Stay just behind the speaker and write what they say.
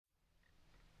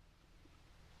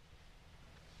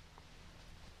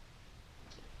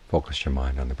Focus your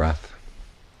mind on the breath.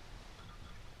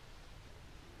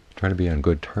 Try to be on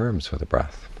good terms with the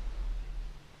breath.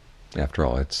 After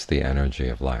all, it's the energy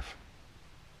of life.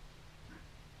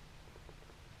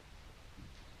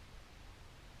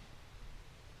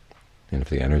 And if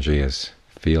the energy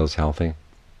feels healthy,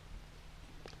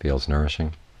 feels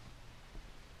nourishing,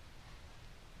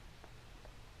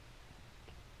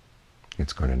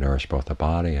 it's going to nourish both the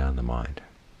body and the mind.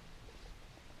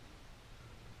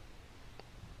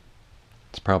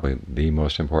 It's probably the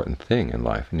most important thing in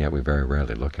life, and yet we very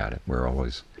rarely look at it. We're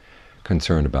always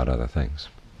concerned about other things.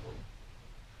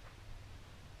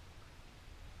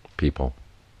 People,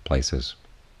 places,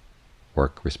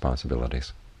 work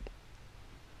responsibilities.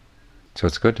 So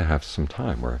it's good to have some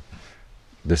time where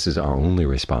this is our only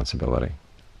responsibility,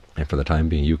 and for the time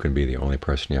being you can be the only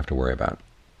person you have to worry about.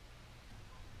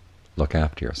 Look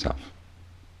after yourself.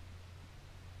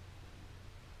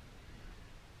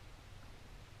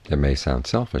 It may sound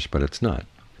selfish, but it's not.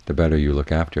 The better you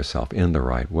look after yourself in the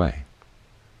right way,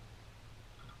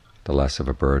 the less of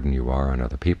a burden you are on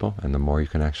other people, and the more you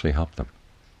can actually help them.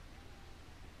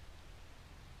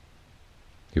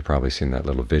 You've probably seen that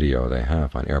little video they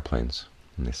have on airplanes,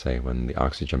 and they say when the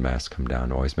oxygen masks come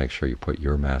down, always make sure you put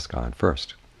your mask on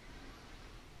first,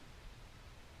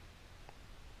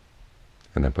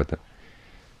 and then put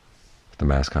the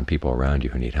mask on people around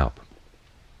you who need help.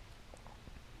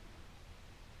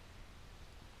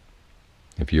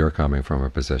 If you're coming from a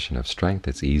position of strength,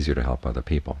 it's easier to help other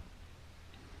people.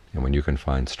 And when you can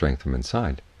find strength from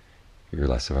inside, you're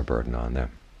less of a burden on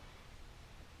them.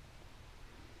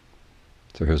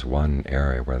 So here's one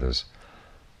area where there's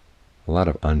a lot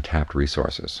of untapped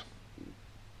resources.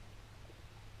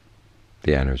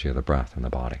 The energy of the breath in the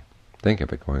body. Think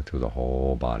of it going through the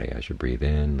whole body as you breathe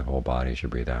in, the whole body as you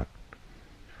breathe out.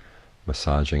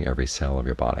 Massaging every cell of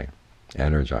your body,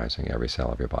 energizing every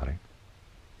cell of your body.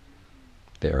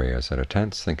 The areas that are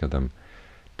tense, think of them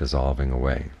dissolving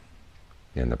away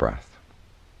in the breath.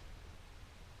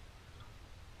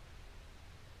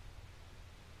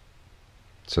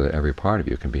 So that every part of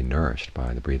you can be nourished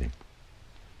by the breathing.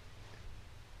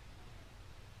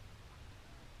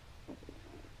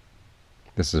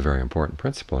 This is a very important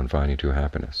principle in finding true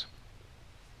happiness.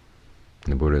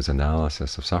 In the Buddha's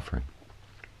analysis of suffering,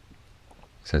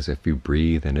 he says if you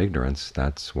breathe in ignorance,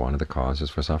 that's one of the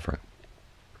causes for suffering.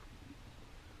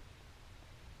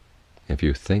 If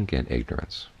you think in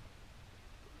ignorance,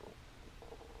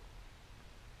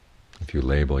 if you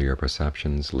label your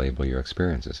perceptions, label your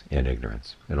experiences in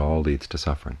ignorance, it all leads to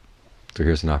suffering. So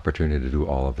here's an opportunity to do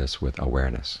all of this with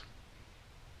awareness.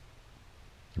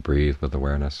 Breathe with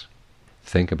awareness,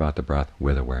 think about the breath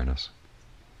with awareness,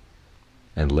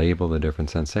 and label the different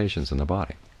sensations in the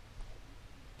body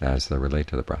as they relate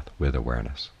to the breath with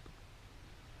awareness.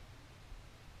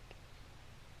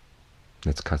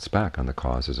 It cuts back on the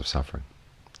causes of suffering.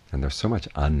 And there's so much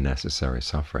unnecessary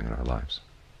suffering in our lives.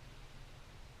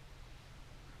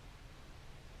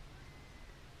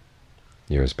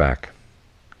 Years back,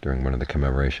 during one of the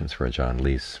commemorations for Ajahn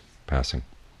Lee's passing,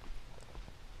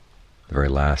 the very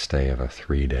last day of a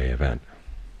 3-day event,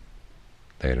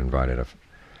 they had invited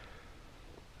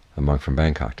a monk from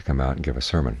Bangkok to come out and give a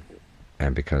sermon.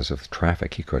 And because of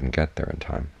traffic, he couldn't get there in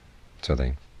time. So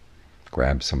they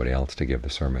grabbed somebody else to give the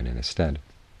sermon in his stead.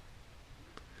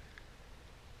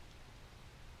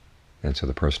 And so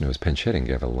the person who was pinch-hitting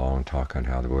gave a long talk on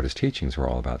how the Buddha's teachings were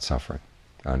all about suffering,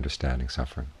 understanding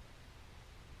suffering.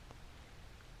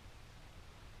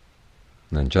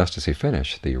 And then just as he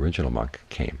finished, the original monk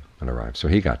came and arrived. So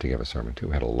he got to give a sermon too.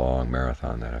 He had a long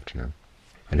marathon that afternoon.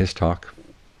 And his talk,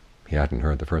 he hadn't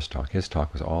heard the first talk, his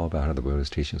talk was all about how the Buddha's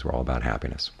teachings were all about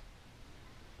happiness.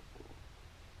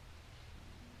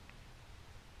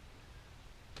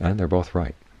 And they're both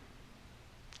right.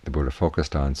 The Buddha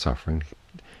focused on suffering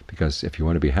because if you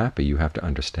want to be happy, you have to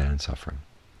understand suffering.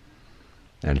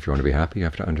 And if you want to be happy, you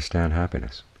have to understand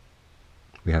happiness.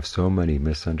 We have so many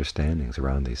misunderstandings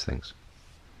around these things.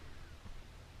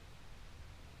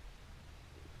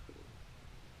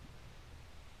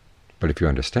 But if you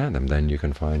understand them, then you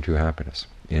can find true happiness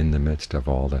in the midst of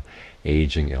all the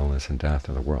aging, illness, and death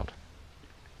of the world.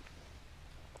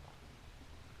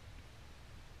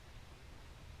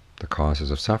 The causes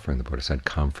of suffering, the Buddha said,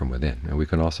 come from within. And we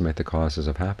can also make the causes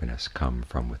of happiness come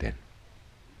from within.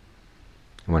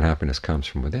 And when happiness comes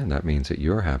from within, that means that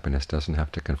your happiness doesn't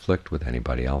have to conflict with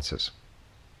anybody else's.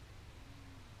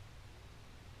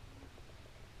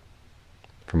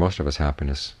 For most of us,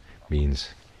 happiness means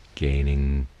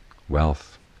gaining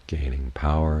wealth, gaining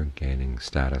power, gaining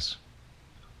status,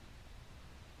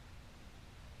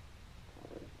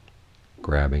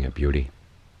 grabbing at beauty.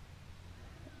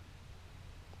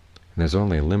 And there's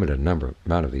only a limited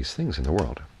amount of these things in the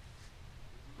world.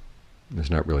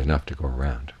 There's not really enough to go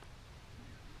around.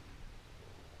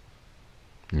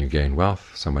 When you gain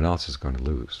wealth, someone else is going to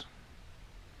lose.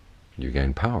 You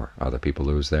gain power, other people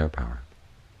lose their power.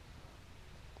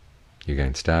 You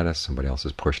gain status, somebody else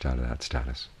is pushed out of that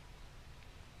status.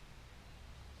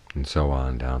 And so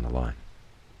on down the line.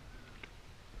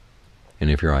 And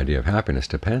if your idea of happiness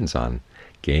depends on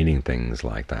gaining things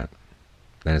like that,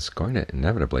 then it's going to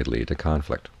inevitably lead to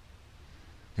conflict.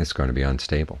 It's going to be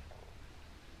unstable.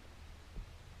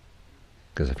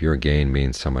 Because if your gain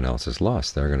means someone else's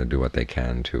loss, they're going to do what they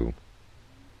can to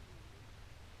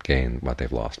gain what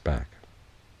they've lost back.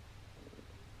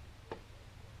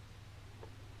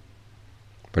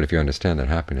 But if you understand that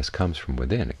happiness comes from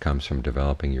within, it comes from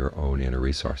developing your own inner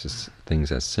resources,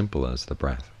 things as simple as the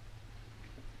breath,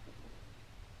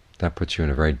 that puts you in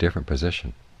a very different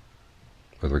position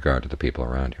with regard to the people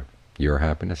around you. Your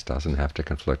happiness doesn't have to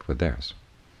conflict with theirs.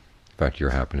 In fact,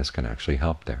 your happiness can actually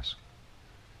help theirs.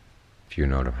 If you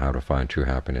know how to find true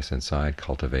happiness inside,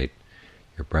 cultivate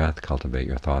your breath, cultivate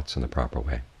your thoughts in the proper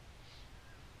way.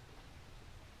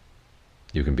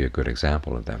 You can be a good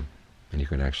example of them, and you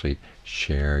can actually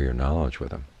share your knowledge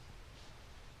with them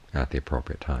at the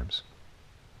appropriate times.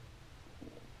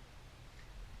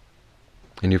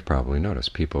 And you've probably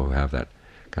noticed people who have that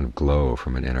kind of glow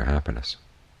from an inner happiness.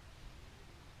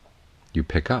 You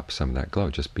pick up some of that glow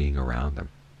just being around them.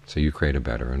 So you create a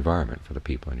better environment for the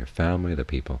people in your family, the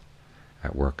people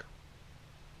at work.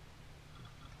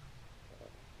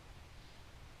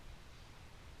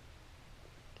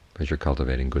 Because you're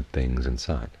cultivating good things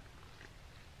inside.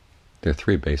 There are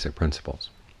three basic principles: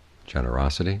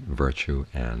 generosity, virtue,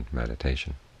 and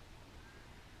meditation.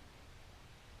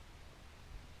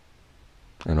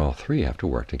 And all three have to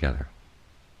work together.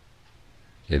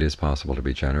 It is possible to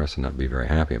be generous and not be very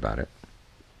happy about it,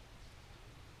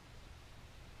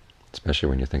 especially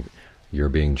when you think you're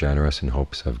being generous in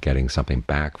hopes of getting something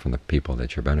back from the people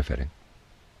that you're benefiting.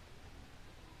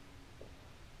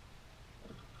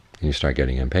 And you start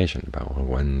getting impatient about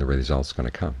when the result's going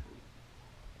to come.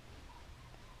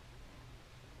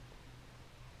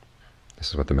 This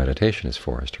is what the meditation is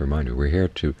for, is to remind you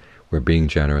we're being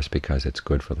generous because it's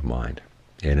good for the mind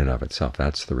in and of itself.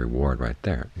 That's the reward right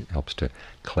there. It helps to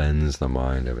cleanse the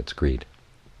mind of its greed.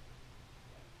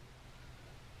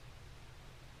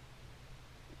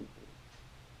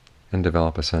 And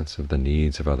develop a sense of the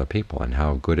needs of other people and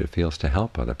how good it feels to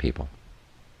help other people.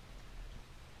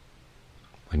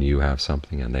 When you have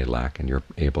something and they lack and you're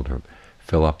able to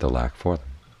fill up the lack for them.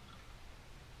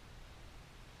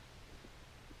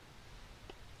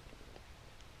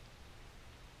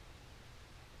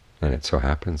 And it so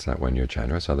happens that when you're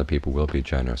generous, other people will be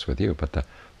generous with you, but the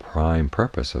prime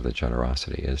purpose of the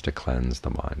generosity is to cleanse the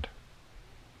mind.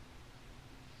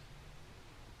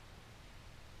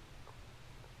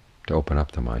 To open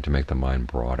up the mind, to make the mind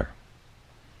broader.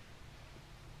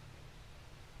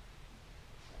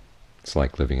 It's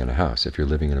like living in a house. If you're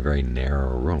living in a very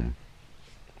narrow room,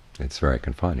 it's very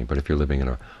confining. But if you're living in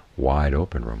a wide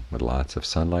open room with lots of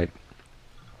sunlight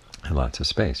and lots of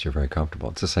space, you're very comfortable.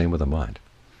 It's the same with the mind.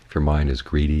 If your mind is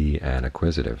greedy and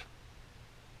acquisitive,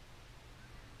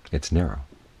 it's narrow,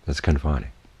 it's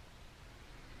confining.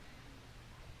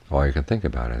 All you can think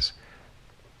about is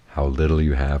how little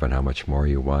you have and how much more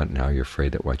you want, and how you're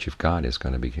afraid that what you've got is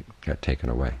going to get taken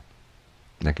away.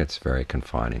 And that gets very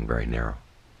confining, very narrow.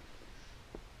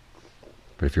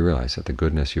 But if you realize that the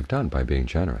goodness you've done by being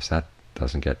generous, that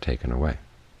doesn't get taken away,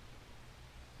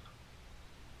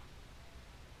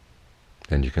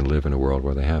 then you can live in a world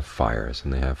where they have fires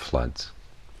and they have floods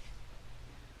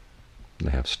and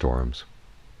they have storms.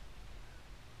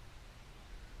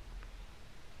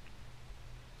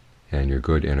 And your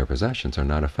good inner possessions are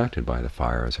not affected by the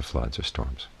fires or floods or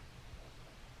storms.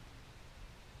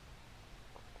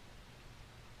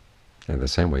 And the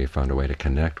same way, you found a way to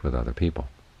connect with other people.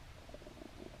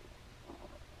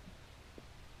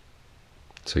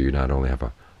 So you not only have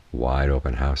a wide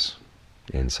open house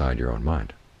inside your own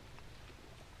mind,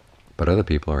 but other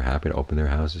people are happy to open their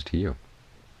houses to you.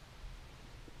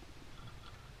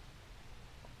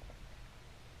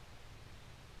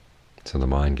 So the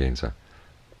mind gains a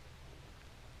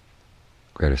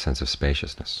greater sense of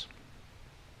spaciousness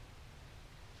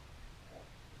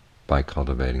by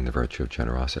cultivating the virtue of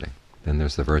generosity. Then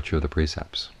there's the virtue of the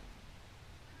precepts.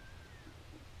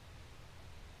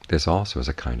 This also is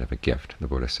a kind of a gift. The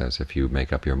Buddha says if you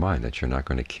make up your mind that you're not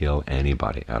going to kill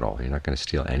anybody at all, you're not going to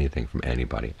steal anything from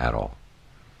anybody at all,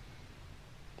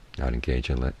 not engage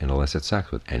in illicit sex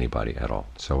with anybody at all,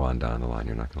 so on down the line,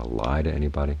 you're not going to lie to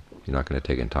anybody, you're not going to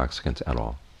take intoxicants at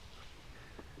all,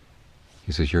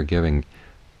 He says you're giving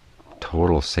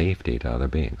total safety to other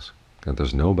beings. That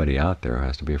there's nobody out there who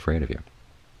has to be afraid of you.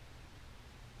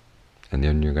 And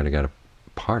then you're going to get a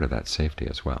part of that safety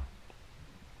as well.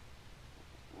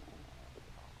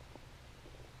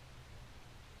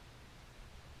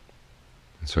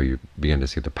 And so you begin to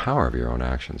see the power of your own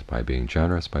actions. By being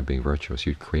generous, by being virtuous,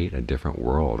 you create a different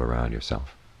world around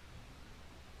yourself.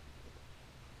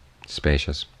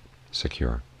 Spacious,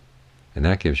 secure. And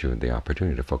that gives you the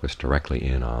opportunity to focus directly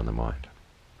in on the mind.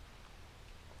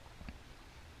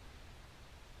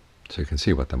 So you can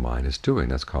see what the mind is doing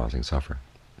that's causing suffering,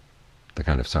 the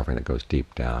kind of suffering that goes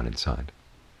deep down inside.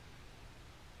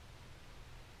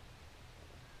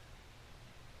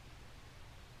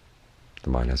 The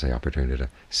mind has the opportunity to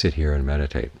sit here and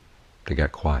meditate, to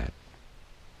get quiet.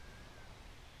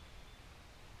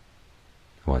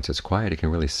 Once it's quiet, you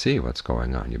can really see what's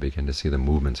going on. You begin to see the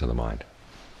movements of the mind,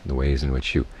 the ways in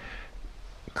which you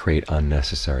create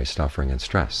unnecessary suffering and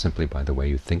stress simply by the way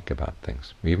you think about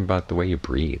things, or even about the way you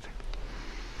breathe.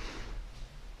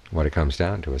 What it comes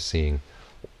down to is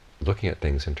looking at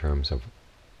things in terms of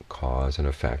cause and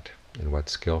effect, and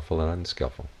what's skillful and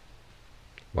unskillful.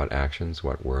 What actions,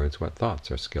 what words, what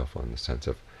thoughts are skillful in the sense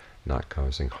of not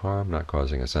causing harm, not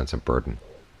causing a sense of burden.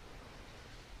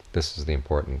 This is the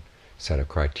important set of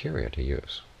criteria to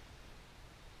use.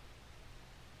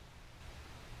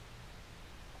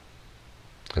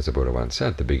 As the Buddha once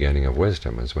said, the beginning of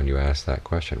wisdom is when you ask that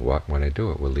question, what, when I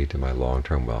do it, will lead to my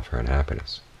long-term welfare and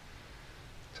happiness?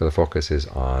 So the focus is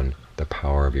on the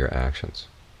power of your actions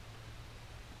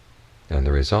and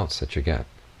the results that you get.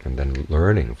 And then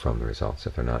learning from the results.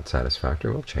 If they're not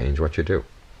satisfactory, well, change what you do.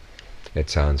 It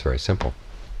sounds very simple.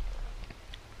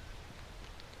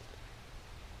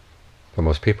 But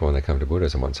most people, when they come to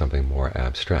Buddhism, want something more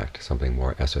abstract, something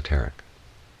more esoteric.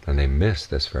 And they miss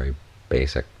this very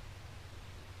basic,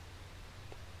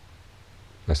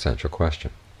 essential question.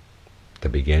 The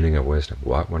beginning of wisdom.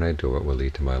 What, when I do it, will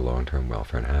lead to my long-term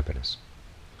welfare and happiness?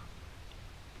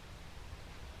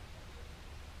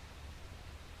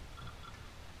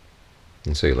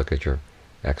 And so you look at your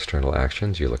external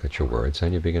actions, you look at your words,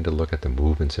 and you begin to look at the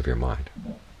movements of your mind.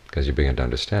 Because you begin to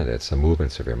understand that it's the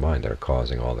movements of your mind that are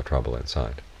causing all the trouble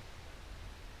inside.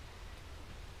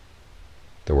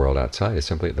 The world outside is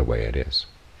simply the way it is.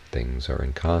 Things are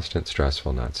in constant,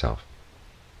 stressful, not self.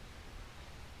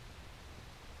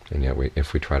 And yet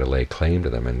if we try to lay claim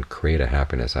to them and create a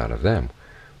happiness out of them,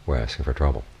 we're asking for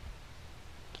trouble.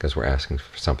 Because we're asking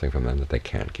for something from them that they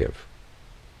can't give.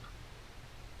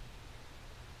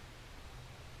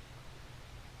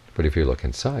 But if you look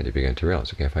inside, you begin to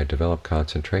realize, okay, if I develop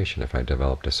concentration, if I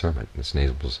develop discernment, this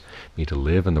enables me to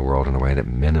live in the world in a way that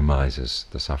minimizes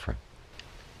the suffering.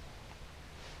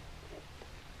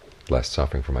 Less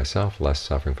suffering for myself, less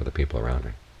suffering for the people around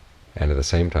me. And at the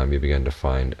same time, you begin to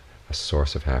find a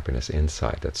source of happiness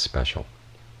inside that's special,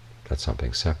 that's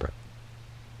something separate.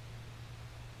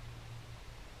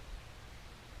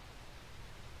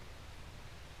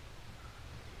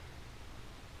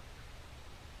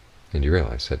 And you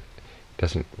realize that it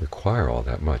doesn't require all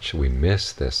that much. We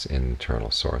miss this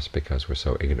internal source because we're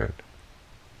so ignorant.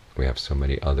 We have so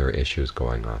many other issues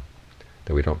going on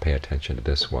that we don't pay attention to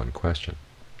this one question.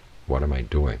 What am I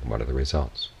doing? What are the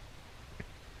results?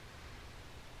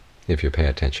 If you pay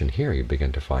attention here, you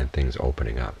begin to find things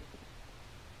opening up.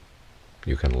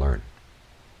 You can learn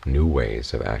new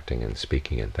ways of acting and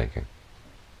speaking and thinking.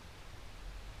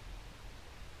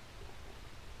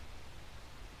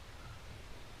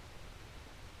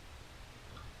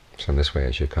 So in this way,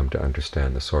 as you come to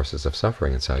understand the sources of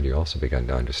suffering inside, you also begin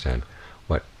to understand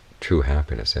what true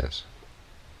happiness is.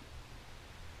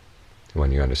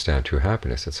 When you understand true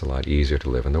happiness, it's a lot easier to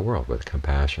live in the world with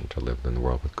compassion, to live in the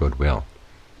world with goodwill,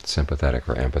 sympathetic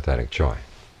or empathetic joy.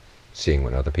 Seeing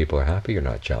when other people are happy, you're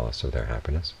not jealous of their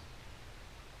happiness.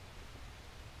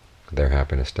 Their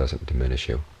happiness doesn't diminish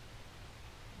you.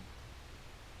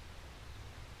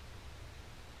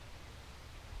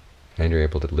 And you're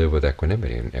able to live with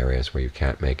equanimity in areas where you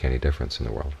can't make any difference in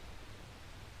the world.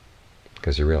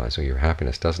 Because you realize, well, your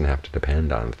happiness doesn't have to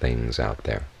depend on things out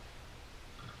there.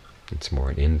 It's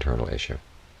more an internal issue.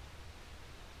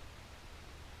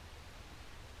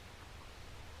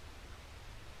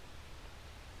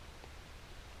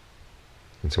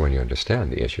 And so when you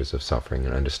understand the issues of suffering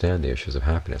and understand the issues of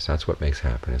happiness, that's what makes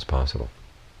happiness possible.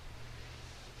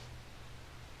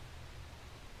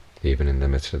 Even in the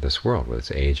midst of this world, with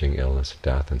its aging, illness,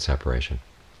 death, and separation.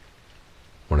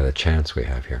 One of the chants we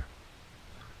have here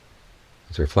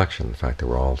is a reflection on the fact that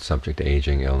we're all subject to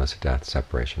aging, illness, death,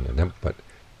 separation. But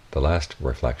the last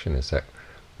reflection is that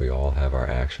we all have our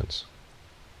actions.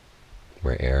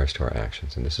 We're heirs to our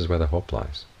actions, and this is where the hope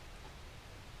lies.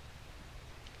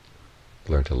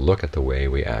 Learn to look at the way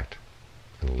we act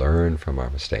and learn from our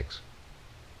mistakes.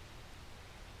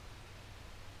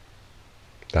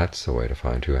 That's the way to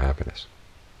find true happiness,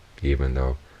 even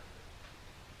though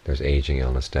there's aging,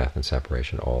 illness, death, and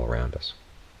separation all around us.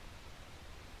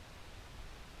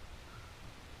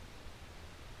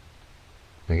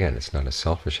 Again, it's not a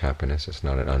selfish happiness, it's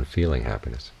not an unfeeling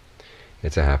happiness.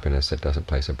 It's a happiness that doesn't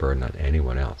place a burden on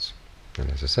anyone else.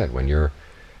 And as I said, when you're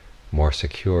more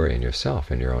secure in yourself,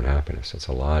 in your own happiness, it's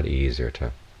a lot easier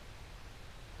to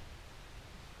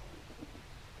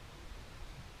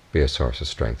be a source of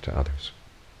strength to others.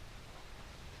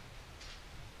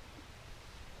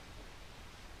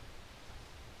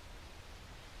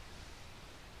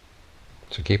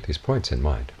 So keep these points in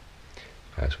mind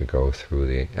as we go through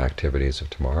the activities of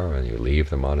tomorrow, and you leave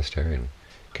the monastery and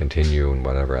continue in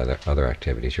whatever other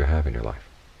activities you have in your life.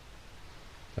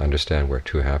 Understand where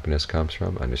true happiness comes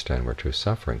from, understand where true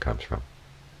suffering comes from.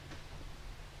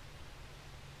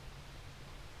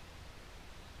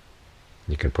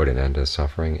 You can put an end to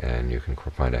suffering, and you can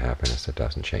find a happiness that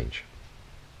doesn't change.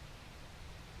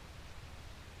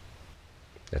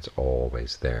 It's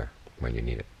always there when you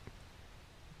need it.